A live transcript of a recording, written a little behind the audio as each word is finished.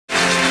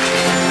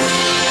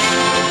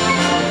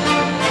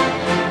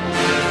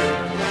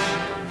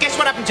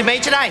happened to me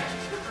today.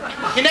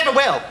 You never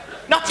will.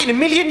 Not in a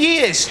million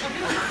years.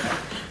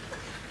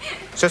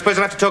 So I suppose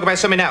I'll have to talk about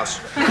something else.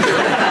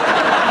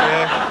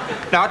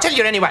 No, I'll tell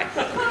you anyway.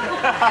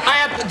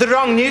 I had the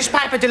wrong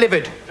newspaper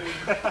delivered.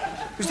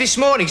 It was this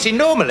morning. See,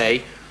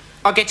 normally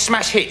I get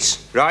smash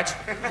hits, right?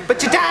 But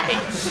today,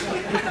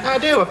 I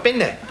do, I've been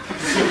there.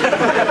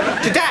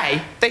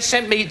 Today, they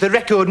sent me the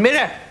Record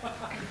Mirror.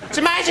 It's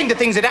amazing the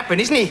things that happen,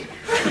 isn't it?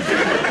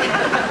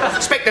 I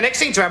expect the next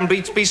thing to happen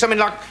be something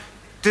like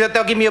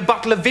they'll give me a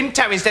bottle of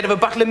Vimto instead of a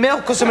bottle of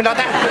milk or something like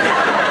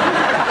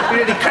that.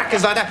 Really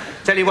crackers like that.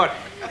 Tell you what,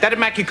 that'd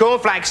make your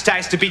cornflakes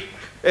taste a bit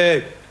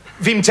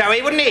Vimto-y,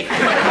 wouldn't it?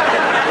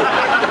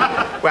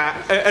 Well,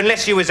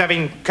 unless you was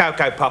having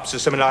Cocoa Pops or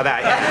something like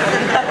that,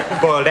 yeah?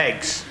 Boiled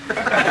eggs.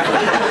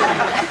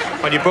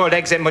 Well, your boiled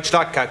eggs ain't much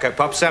like Cocoa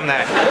Pops, haven't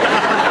they?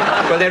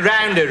 Well, they're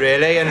rounder,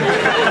 really, and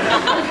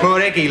more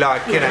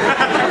eggy-like, you know.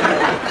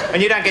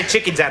 And you don't get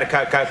chickens out of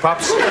Cocoa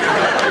Pops.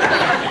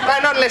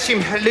 Well, not unless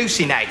you're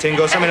hallucinating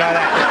or something like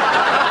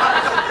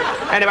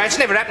that. Anyway, it's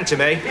never happened to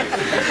me.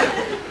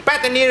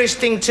 About the nearest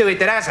thing to it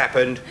that has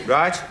happened,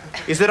 right,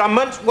 is that I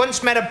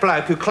once met a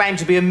bloke who claimed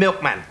to be a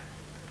milkman.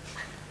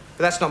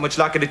 But that's not much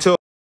like it at all.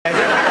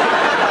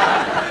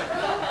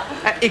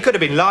 He could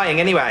have been lying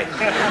anyway.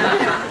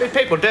 But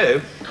people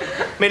do.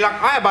 I mean, like,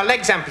 I had my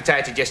legs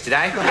amputated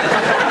yesterday.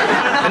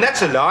 And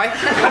that's a lie.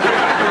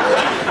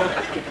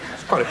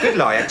 It's quite a good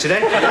lie,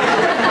 actually.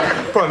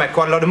 Probably make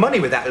quite a lot of money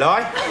with that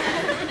lie.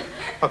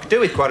 I could do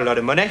with quite a lot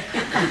of money.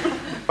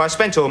 But I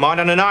spent all mine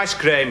on an ice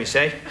cream, you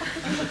see.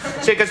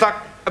 See, because, like,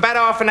 about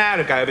half an hour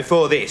ago,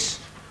 before this,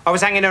 I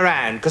was hanging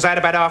around because I had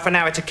about half an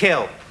hour to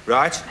kill,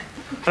 right?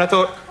 And I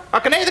thought, I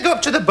can either go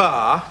up to the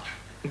bar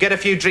and get a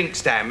few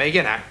drinks down me,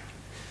 you know.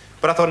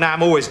 But I thought, no,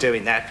 I'm always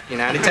doing that, you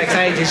know, and it takes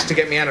ages to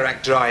get my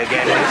anorak dry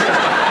again. And it's just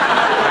a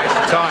waste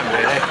of time,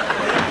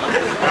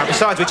 really.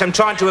 Besides which, I'm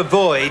trying to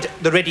avoid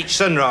the Redditch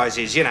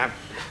sunrises, you know.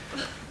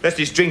 That's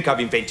this drink I've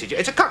invented.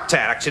 It's a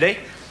cocktail, actually.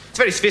 It's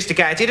very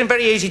sophisticated and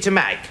very easy to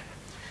make.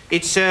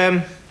 It's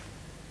a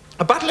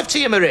bottle of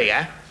Tia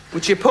Maria,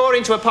 which you pour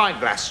into a pint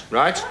glass,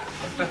 right?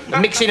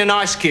 And mix in an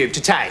ice cube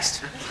to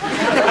taste.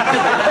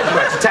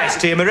 Well, to taste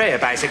Tia Maria,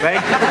 basically.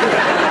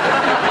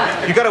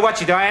 You've got to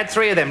watch it. I had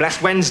 3 of them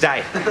last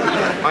Wednesday.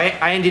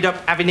 I ended up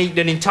having eaten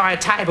an entire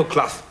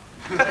tablecloth.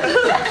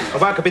 I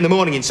woke up in the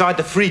morning inside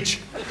the fridge.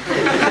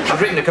 I've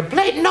written a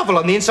complete novel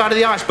on the inside of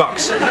the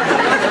icebox.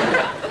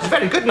 It's a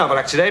very good novel,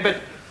 actually,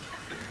 but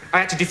I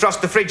had to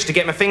defrost the fridge to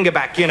get my finger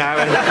back, you know,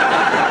 and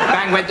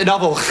bang went the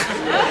novel.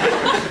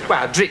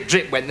 Well, drip,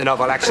 drip went the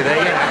novel, actually,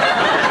 you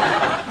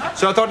know.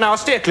 So I thought, no, I'll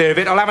steer clear of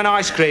it. I'll have an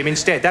ice cream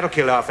instead. That'll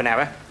kill half an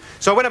hour.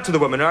 So I went up to the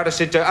woman, right? I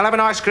said, I'll have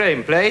an ice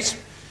cream, please.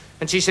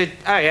 And she said,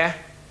 oh, yeah.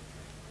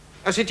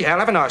 I said, yeah, I'll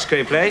have an ice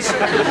cream, please. She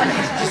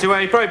said,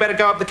 well, you probably better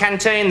go up the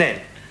canteen then.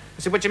 I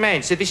said, what do you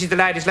mean? She said, this is the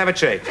ladies'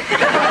 lavatory.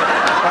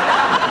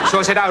 Right. So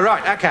I said, oh,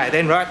 right, OK,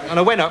 then, right. And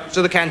I went up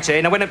to the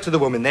canteen. I went up to the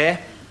woman there.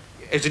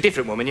 It was a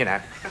different woman, you know.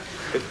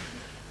 But,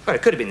 well,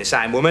 it could have been the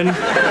same woman.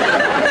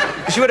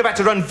 She would have had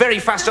to run very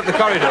fast up the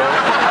corridor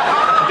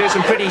and do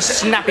some pretty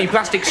snappy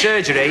plastic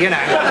surgery, you know.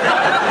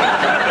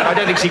 I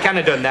don't think she can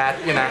have done that,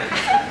 you know.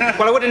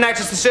 Well, I would have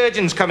noticed the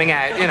surgeons coming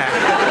out, you know.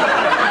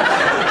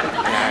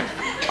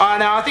 Oh,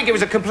 no, I think it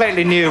was a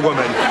completely new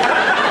woman.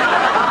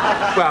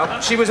 Well,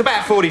 she was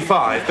about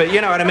 45, but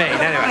you know what I mean,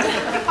 anyway.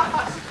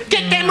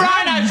 Get them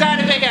rhinos out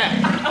of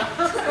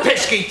here!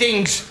 Pesky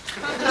things.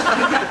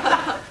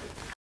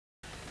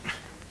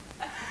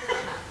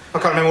 I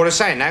can't remember what I was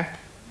saying now.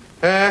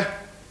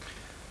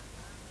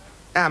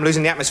 I'm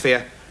losing the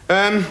atmosphere.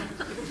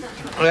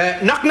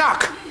 Knock,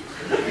 knock.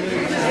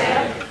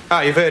 Oh,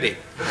 you've heard it.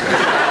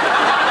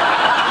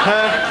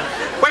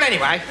 Well,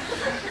 anyway,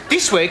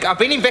 this week I've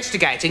been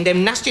investigating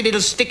them nasty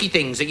little sticky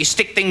things that you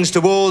stick things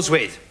to walls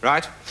with,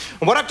 right?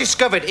 And what I've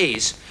discovered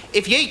is,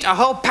 if you eat a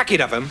whole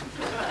packet of them,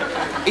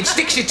 it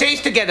sticks your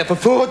teeth together for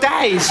 4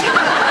 days.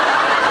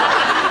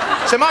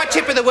 So my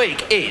tip of the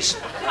week is,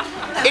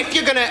 if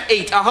you're going to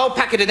eat a whole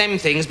packet of them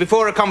things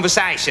before a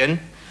conversation,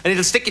 and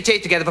it'll stick your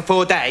teeth together for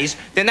 4 days,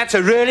 then that's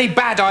a really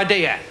bad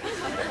idea.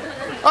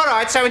 All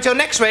right, so until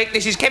next week,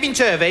 this is Kevin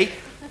Turvey,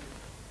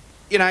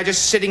 you know,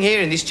 just sitting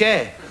here in this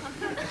chair.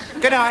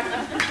 Good night.